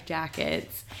orange life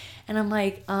jackets. And I'm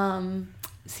like,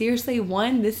 seriously,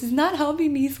 1, this is not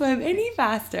helping me swim any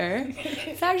faster.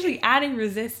 It's actually adding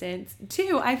resistance.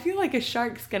 2, I feel like a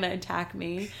shark's gonna attack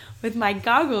me with my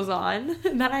goggles on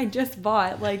that I just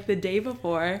bought like the day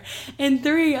before. And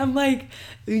 3, I'm like,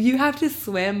 you have to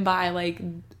swim by like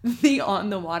the on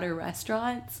the water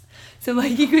restaurants. So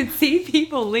like you could see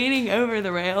people leaning over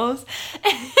the rails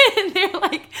and they're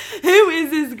like, who is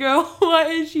this girl?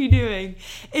 What is she doing?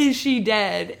 Is she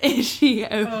dead? Is she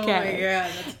okay? Oh my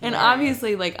God, that's and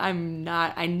obviously like I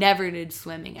never did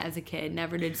swimming as a kid,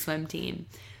 never did swim team.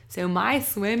 So my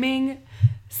swimming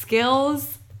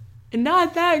skills,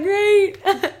 not that great.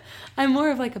 I'm more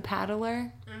of like a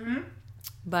paddler. Mm-hmm.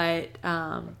 But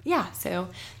so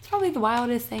it's probably the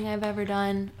wildest thing I've ever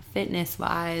done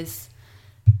fitness-wise.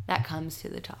 That comes to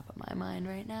the top of my mind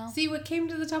right now. See, what came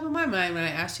to the top of my mind when I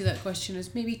asked you that question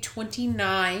is maybe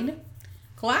 29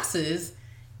 classes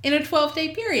in a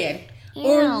 12-day period. Ew.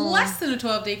 Or less than a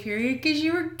 12-day period because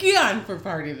you were gone for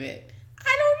part of it.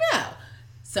 I don't know.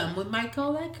 Someone might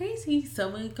call that crazy.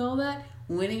 Someone would call that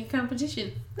winning a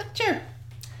competition. Not sure.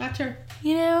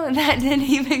 You know, that didn't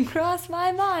even cross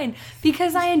my mind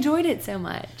because I enjoyed it so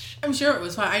much. I'm sure it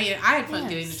was fun. I mean, I had fun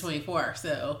getting to 24,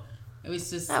 so it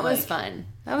was just that was fun.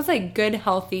 That was like good,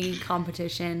 healthy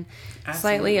competition. Absolutely.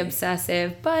 Slightly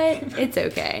obsessive, but it's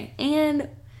okay. And,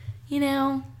 you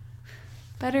know,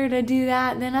 better to do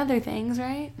that than other things,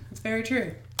 right? It's very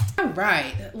true. All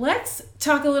right. Let's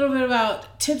talk a little bit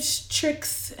about tips,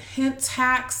 tricks, hints,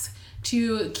 hacks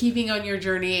to keeping on your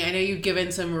journey. I know you've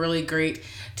given some really great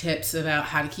tips about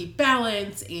how to keep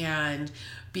balance and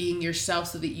being yourself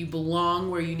so that you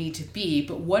belong where you need to be.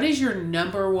 But what is your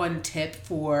number one tip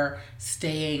for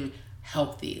staying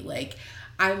healthy? Like,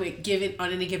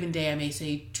 on any given day, I may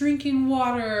say drinking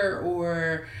water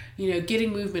or,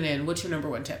 getting movement in. What's your number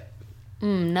one tip?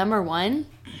 Number one,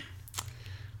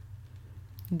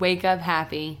 wake up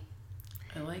happy.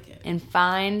 I like it. And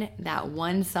find that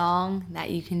one song that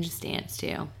you can just dance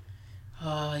to.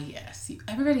 Oh, yes.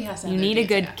 Everybody has to have You need a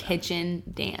good habit. kitchen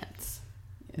dance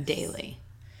daily.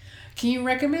 Can you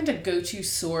recommend a go-to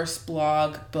source,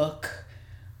 blog, book,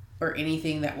 or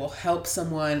anything that will help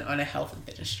someone on a health and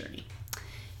fitness journey?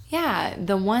 Yeah,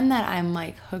 the one that I'm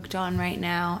like hooked on right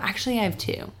now, actually I have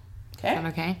two. Okay. Is that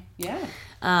okay?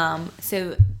 Yeah.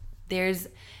 So there's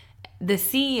the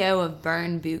CEO of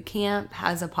Burn Boot Camp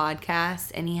has a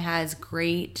podcast, and he has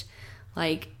great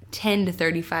like 10 to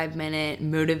 35 minute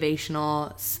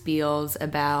motivational spiels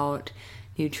about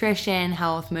nutrition,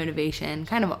 health, motivation,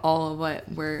 kind of all of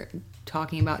what we're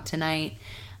talking about tonight.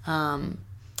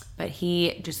 But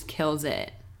he just kills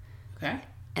it. Okay.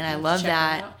 And I love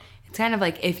that. It's kind of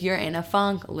like if you're in a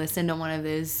funk, listen to one of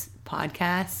those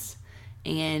podcasts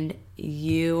and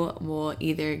you will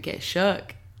either get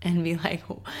shook and be like,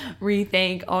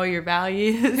 rethink all your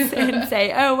values and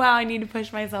say, oh, wow, I need to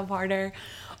push myself harder.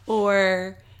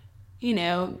 Or,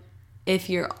 if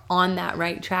you're on that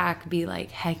right track, be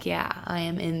like, heck yeah, I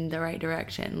am in the right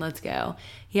direction. Let's go.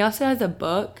 He also has a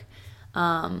book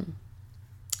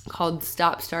called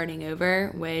Stop Starting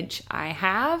Over, which I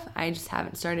just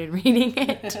haven't started reading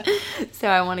it. So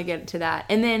I want to get to that.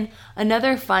 And then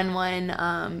another fun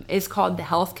one is called The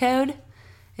Health Code.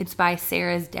 It's by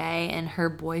Sarah's Day and her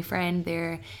boyfriend.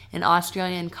 They're an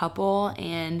Australian couple,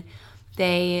 and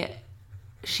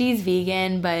she's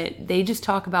vegan, but they just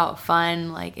talk about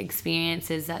fun like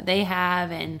experiences that they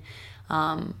have, and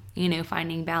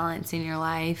finding balance in your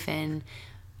life and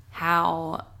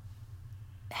how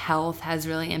health has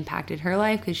really impacted her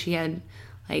life, because she had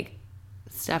like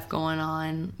stuff going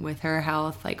on with her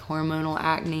health, like hormonal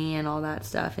acne and all that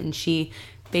stuff, and she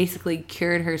basically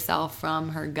cured herself from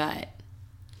her gut.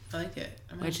 I like it.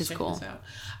 Which is cool.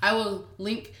 I will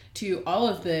link to all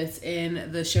of this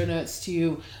in the show notes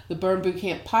to the Burn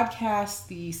Bootcamp podcast,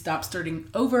 the Stop Starting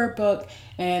Over book,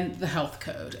 and the Health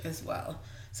Code as well,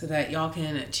 so that y'all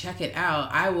can check it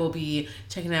out. I will be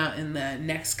checking it out in the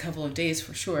next couple of days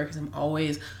for sure, because I'm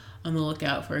always on the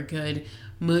lookout for a good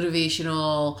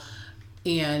motivational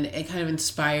and a kind of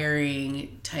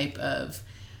inspiring type of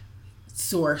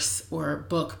source or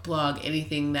book, blog,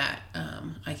 anything that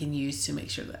I can use to make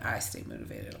sure that I stay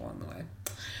motivated along the way.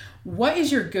 What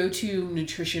is your go-to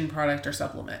nutrition product or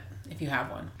supplement, if you have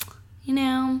one?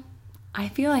 I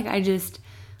feel like I just,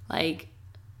 like,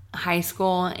 high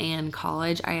school and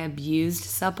college, I abused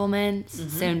supplements.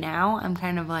 Mm-hmm. So now I'm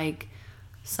kind of like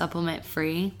supplement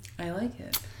free. I like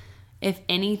it. If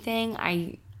anything,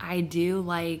 I do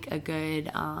like a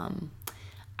good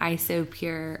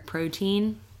Isopure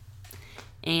protein.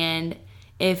 And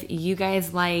if you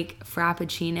guys like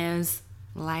frappuccinos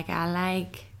like I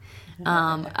like,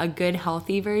 a good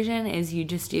healthy version is you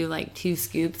just do like 2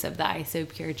 scoops of the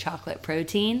Isopure chocolate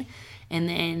protein, and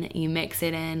then you mix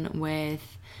it in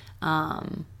with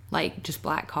like just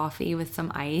black coffee with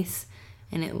some ice,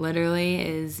 and it literally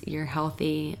is your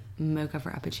healthy mocha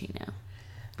frappuccino.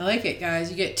 I like it, guys.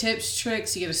 You get tips,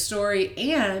 tricks, you get a story,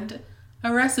 and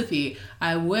a recipe.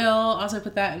 I will also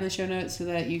put that in the show notes so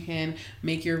that you can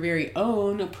make your very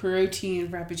own protein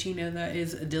frappuccino that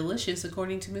is delicious,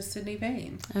 according to Miss Sydney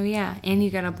Payne. Oh yeah, and you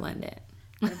gotta blend it.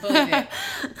 Blend it.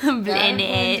 Blend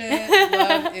it.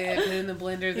 Love it. Put it in the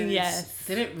blender. Then yes.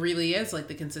 Then it really is like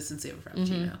the consistency of a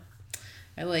frappuccino. Mm-hmm.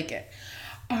 I like it.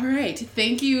 All right.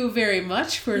 Thank you very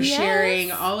much for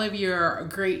sharing all of your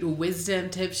great wisdom,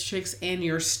 tips, tricks, and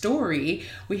your story.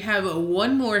 We have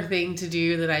one more thing to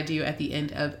do that I do at the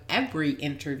end of every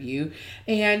interview,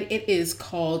 and it is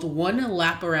called One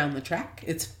Lap Around the Track.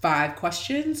 It's 5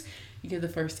 questions. You give the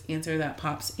first answer that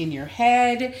pops in your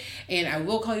head, and I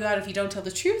will call you out if you don't tell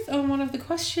the truth on one of the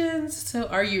questions. So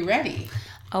are you ready?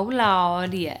 Oh,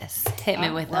 Lord, yes. Hit me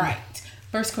with them. All right.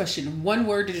 First question. 1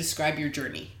 word to describe your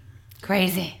journey.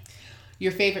 Crazy.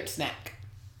 Your favorite snack.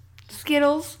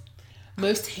 Skittles.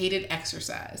 Most hated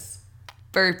exercise.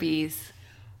 Burpees.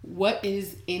 What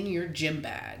is in your gym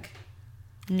bag?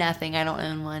 Nothing. I don't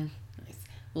own one. Nice.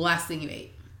 Last thing you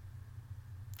ate.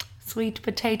 Sweet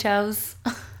potatoes.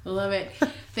 Love it.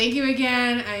 Thank you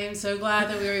again. I am so glad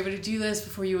that we were able to do this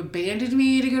before you abandoned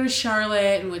me to go to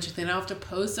Charlotte, in which then I'll have to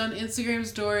post on Instagram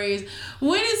stories.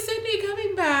 When is Sydney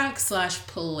coming back? /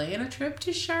 plan a trip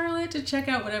to Charlotte to check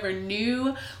out whatever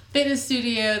new fitness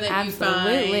studio that you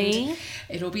find.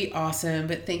 It'll be awesome.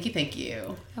 But thank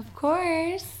you. Of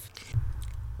course.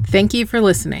 Thank you for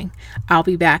listening. I'll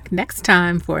be back next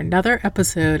time for another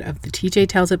episode of the TJ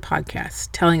Tells It podcast,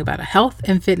 telling about a health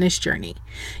and fitness journey.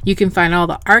 You can find all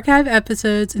the archive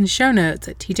episodes and show notes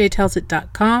at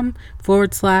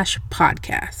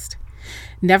tjtellsit.com/podcast.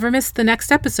 Never miss the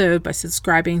next episode by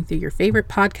subscribing through your favorite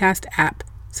podcast app,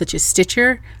 such as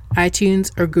Stitcher,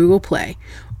 iTunes, or Google Play,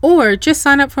 or just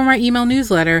sign up for my email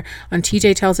newsletter on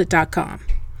tjtellsit.com.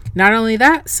 Not only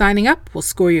that, signing up will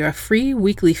score you a free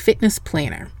weekly fitness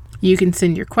planner. You can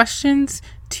send your questions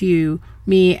to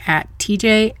me at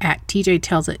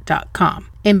tj@tjtellsit.com.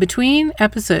 In between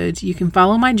episodes, you can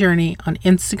follow my journey on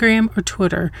Instagram or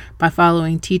Twitter by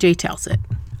following TJ Tells It.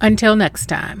 Until next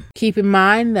time, keep in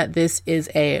mind that this is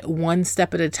a one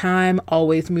step at a time,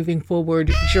 always moving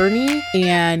forward journey,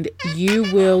 and you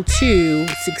will too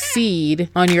succeed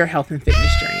on your health and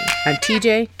fitness journey. I'm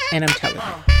TJ, and I'm telling you.